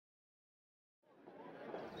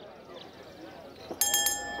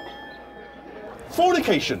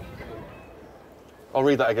Fornication. I'll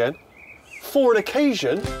read that again. For an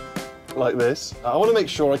occasion like this, I want to make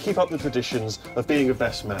sure I keep up the traditions of being a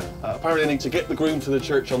best man. Apparently I need to get the groom to the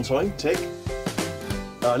church on time, tick.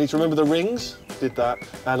 I need to remember the rings, did that.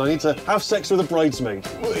 And I need to have sex with a bridesmaid.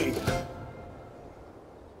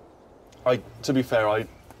 To be fair,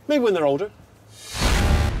 maybe when they're older.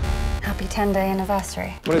 Happy 10-day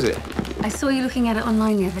anniversary. What is it? I saw you looking at it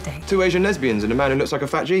online the other day. 2 Asian lesbians and a man who looks like a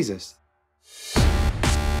fat Jesus.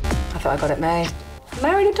 I thought I got it made.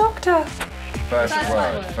 Married a doctor. First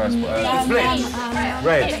word.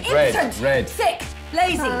 Red. Sick,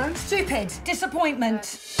 lazy, stupid,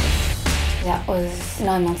 disappointment. That was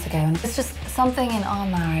 9 months ago, and there's just something in our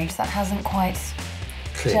marriage that hasn't quite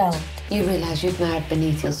gelled. You realise you'd married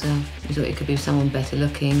beneath yourself. You thought you could be someone better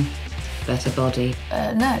looking, better body.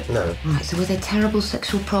 No. No. Right, so were there terrible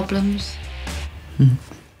sexual problems?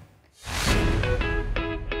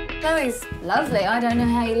 Chloe's lovely. I don't know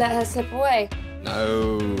how you let her slip away.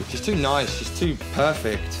 No, she's too nice. She's too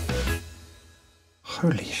perfect.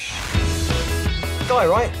 Holy sh... Guy,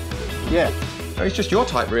 right? Yeah. Oh, he's just your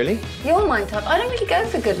type, really. You're my type. I don't really go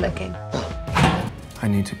for good looking. I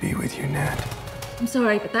need to be with you, Ned. I'm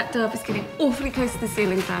sorry, but that dove is getting awfully close to the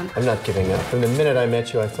ceiling fan. I'm not giving up. From the minute I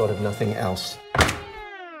met you, I thought of nothing else.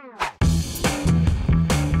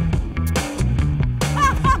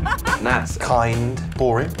 Nat's Kind,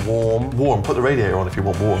 boring, warm. Warm, put the radiator on if you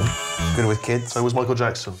want warm. Good with kids. So was Michael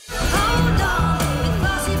Jackson.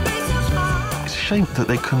 It's a shame that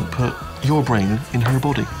they couldn't put your brain in her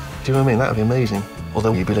body. Do you know what I mean? That would be amazing.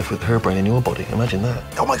 Although you'd be left with her brain in your body. Imagine that.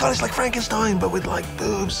 Oh my God, it's like Frankenstein, but with like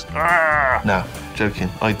boobs. No, joking.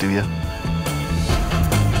 I'd do you.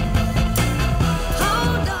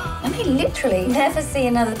 I may literally never see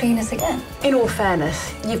another penis again. In all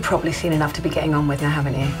fairness, you've probably seen enough to be getting on with now,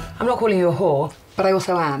 haven't you? I'm not calling you a whore, but I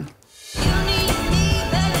also am.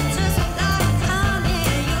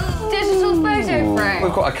 Digital photo frame.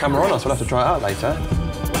 We've got a camera on us. We'll have to try it out later.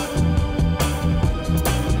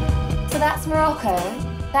 So that's Morocco,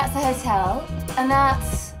 that's the hotel, and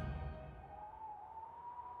that's...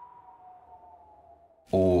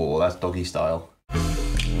 Oh, that's doggy style.